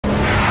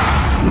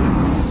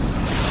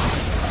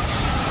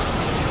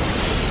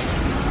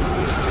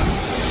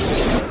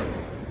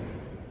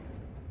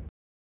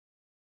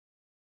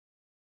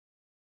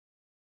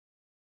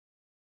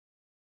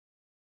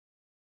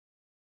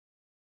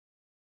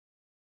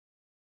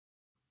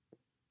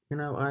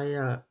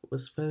I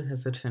was very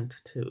hesitant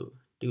to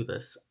do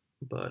this,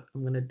 but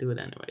I'm gonna do it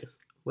anyways.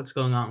 What's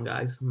going on,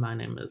 guys? My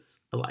name is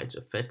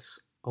Elijah Fitz,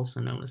 also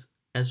known as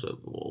Ezra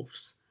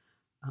Wolves,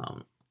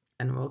 um,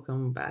 and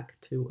welcome back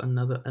to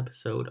another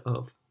episode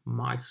of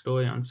My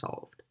Story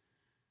Unsolved.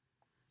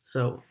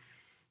 So,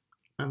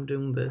 I'm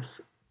doing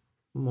this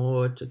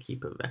more to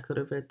keep a record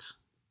of it,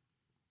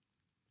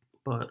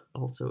 but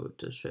also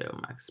to share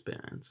my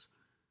experience.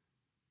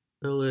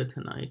 Earlier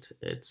tonight,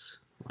 it's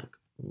like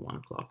 1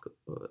 o'clock,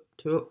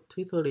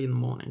 2:30 in the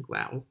morning.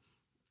 Wow.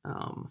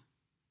 Um,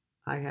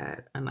 I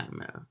had a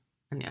nightmare.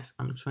 And yes,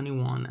 I'm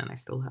 21 and I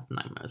still have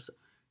nightmares.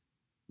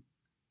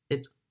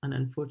 It's an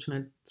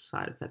unfortunate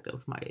side effect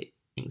of my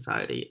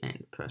anxiety and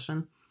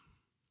depression.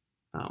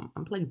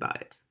 I'm plagued by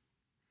it.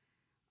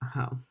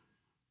 Uh,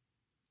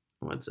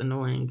 what's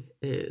annoying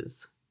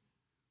is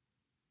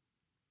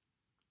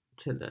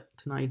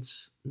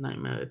tonight's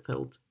nightmare, it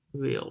felt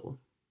real.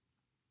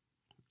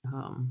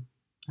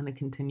 And it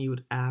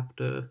continued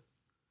after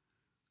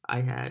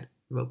I had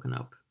woken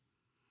up.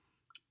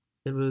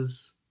 It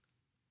was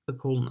a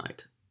cold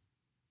night.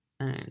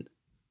 And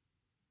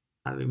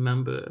I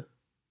remember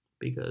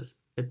because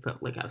it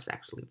felt like I was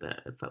actually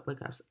there. It felt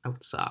like I was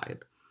outside.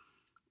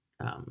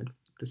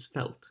 This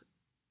felt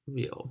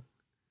real.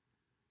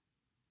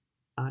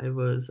 I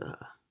was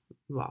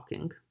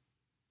walking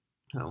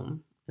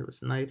home. It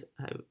was night.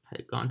 I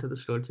had gone to the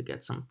store to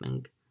get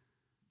something,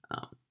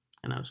 um,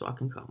 and I was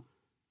walking home.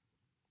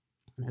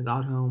 And I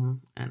got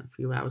home, and a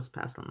few hours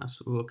passed, and I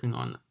was working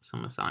on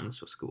some assignments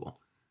for school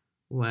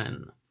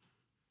when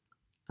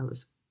I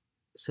was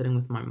sitting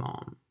with my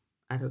mom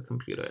at her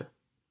computer,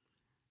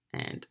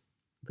 and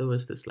there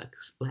was this like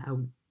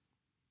loud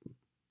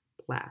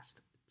blast.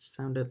 It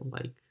sounded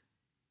like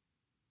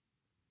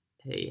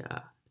a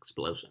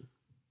explosion.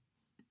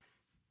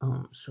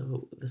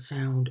 So the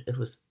sound, it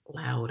was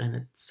loud and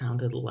it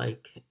sounded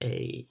like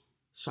a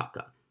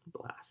shotgun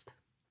blast.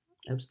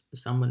 If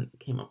someone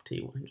came up to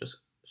you and just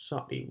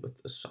shot you with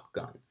a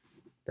shotgun,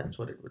 that's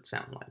what it would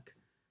sound like.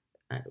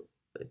 And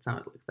it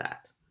sounded like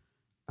that.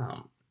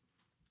 Um,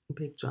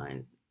 Big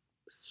giant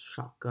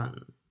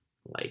shotgun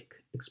like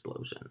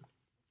explosion.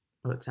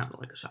 Or it sounded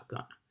like a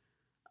shotgun.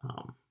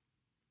 Um,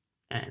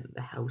 and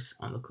the house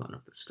on the corner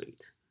of the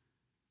street.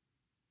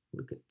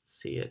 We could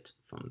see it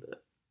from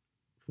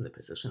the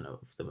position of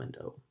the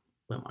window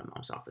where my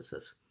mom's office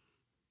is.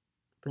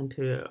 The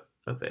interior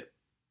of it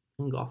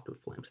engulfed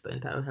with flames. The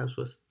entire house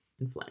was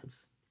in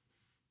flames.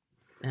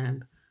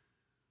 And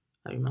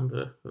I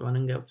remember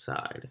running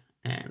outside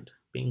and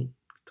being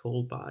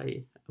told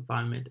by a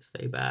fireman to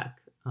stay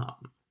back.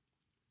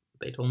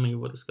 They told me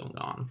what was going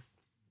on.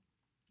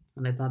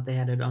 And I thought they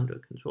had it under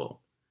control.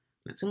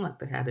 And it seemed like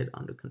they had it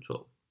under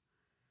control.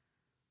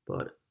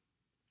 But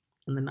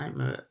in the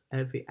nightmare,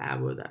 every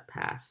hour that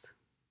passed,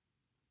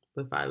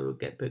 the fire would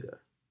get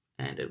bigger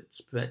and it would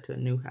spread to a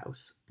new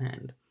house.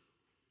 And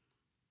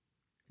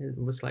it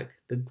was like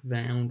the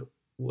ground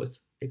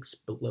was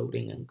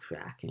exploding and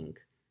cracking.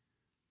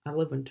 I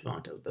live in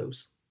Toronto.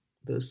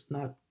 There's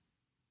not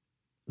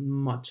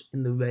much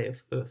in the way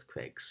of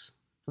earthquakes,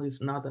 at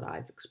least not that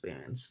I've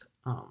experienced.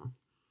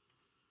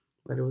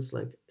 But it was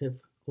like if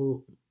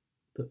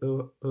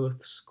the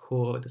Earth's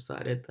core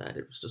decided that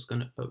it was just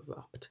going to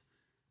erupt,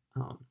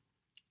 um,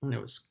 and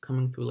it was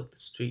coming through like the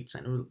streets,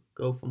 and it would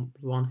go from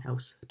one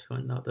house to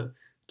another,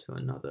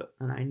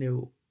 and I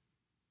knew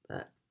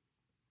that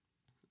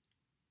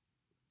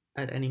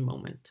at any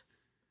moment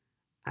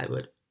I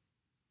would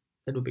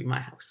it would be my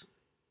house.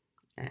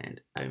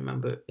 And I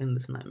remember in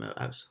this nightmare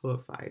I was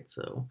horrified.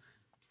 So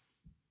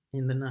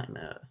in the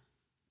nightmare,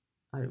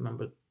 I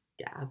remember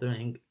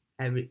gathering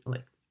every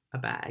like a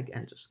bag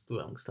and just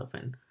throwing stuff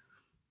in.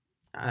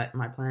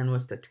 My plan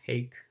was to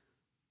take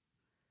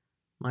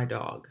my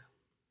dog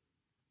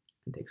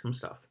and take some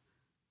stuff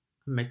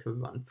and make a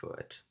run for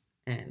it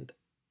and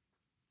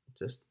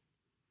just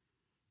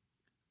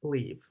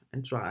leave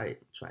and try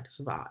to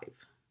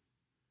survive.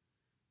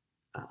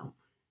 Um,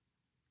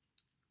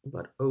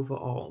 but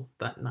overall,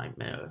 that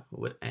nightmare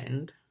would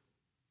end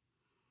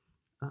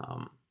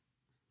um,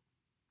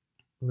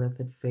 with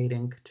it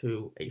fading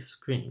to a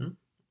screen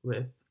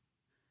with.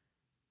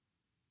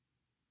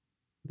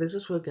 This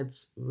is where it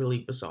gets really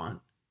bizarre,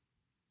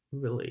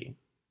 really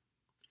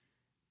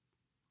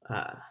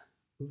uh,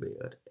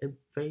 weird. It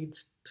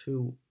fades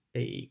to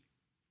a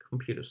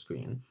computer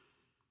screen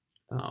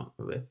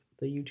with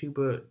the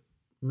YouTuber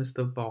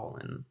Mr. Ball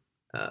and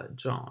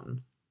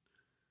John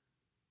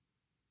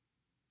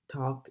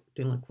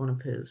doing like one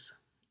of his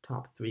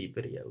top 3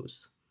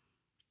 videos,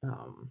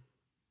 um,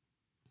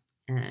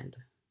 and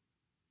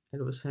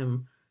it was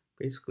him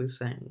basically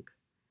saying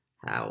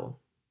how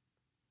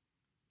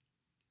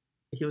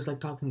he was like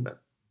talking about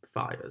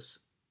fires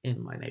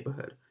in my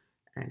neighborhood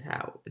and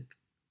how it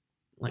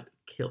like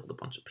killed a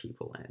bunch of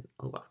people and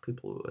a lot of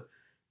people were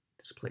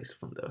displaced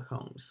from their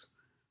homes.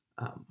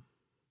 Um,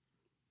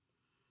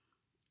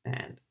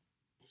 and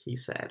he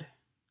said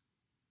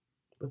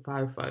the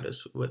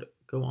firefighters would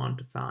go on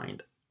to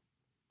find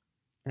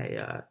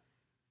a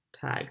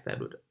tag that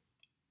would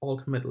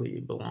ultimately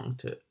belonged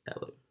to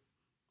Ellie.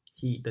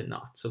 He did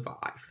not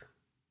survive,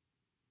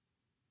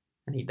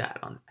 and he died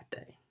on that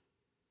day.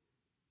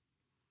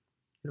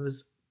 It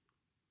was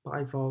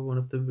by far one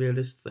of the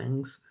weirdest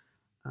things.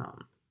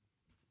 Um,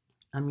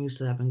 I'm used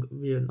to having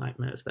weird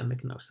nightmares that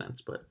make no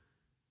sense, but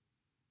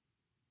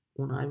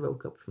when I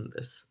woke up from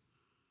this,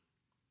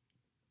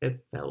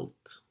 it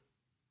felt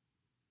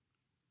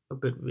a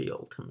bit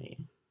real to me.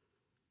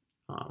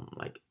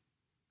 Like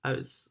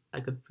I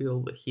could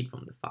feel the heat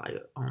from the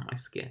fire on my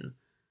skin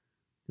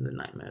in the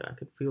nightmare. I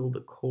could feel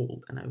the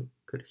cold, and I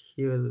could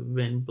hear the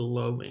wind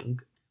blowing,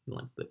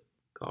 like the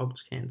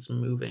garbage cans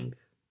moving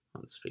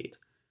on the street,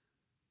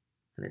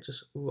 and it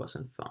just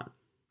wasn't fun.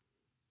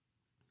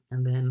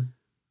 And then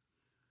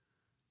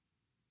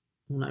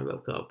when I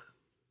woke up,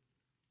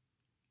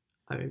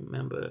 I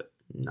remember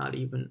not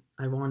even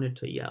I wanted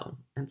to yell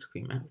and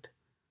scream out,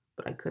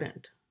 but I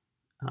couldn't.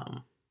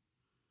 Um,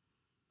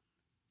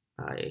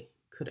 I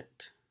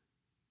couldn't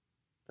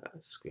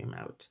scream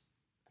out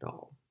at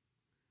all.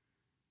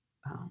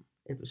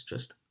 It was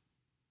just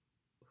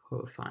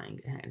horrifying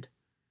and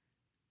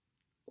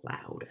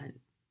loud and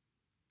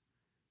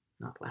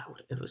not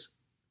loud. It was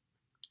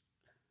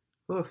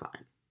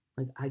horrifying.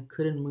 Like I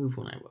couldn't move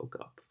when I woke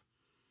up,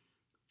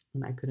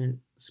 and I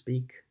couldn't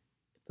speak.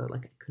 It felt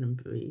like I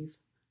couldn't breathe.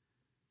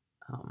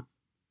 Um,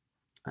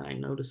 and I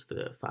noticed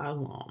the fire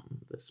alarm,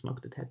 the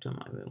smoke detector in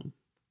my room,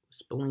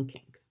 was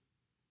blinking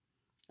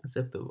as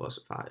if there was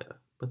a fire,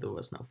 but there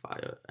was no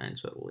fire. And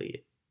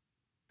suddenly,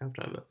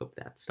 after I woke up,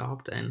 that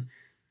stopped, and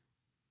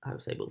I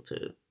was able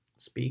to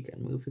speak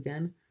and move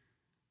again.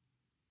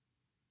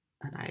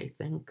 And I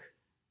think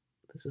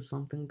this is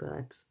something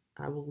that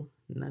I will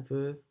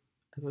never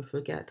ever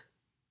forget.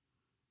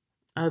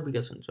 I hope you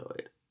guys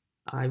enjoyed.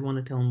 I want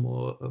to tell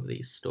more of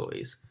these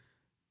stories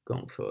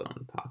going forward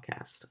on the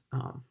podcast.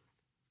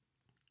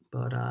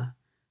 But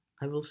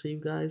I will see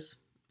you guys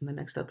in the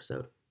next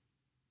episode.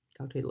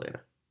 Talk to you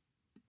later.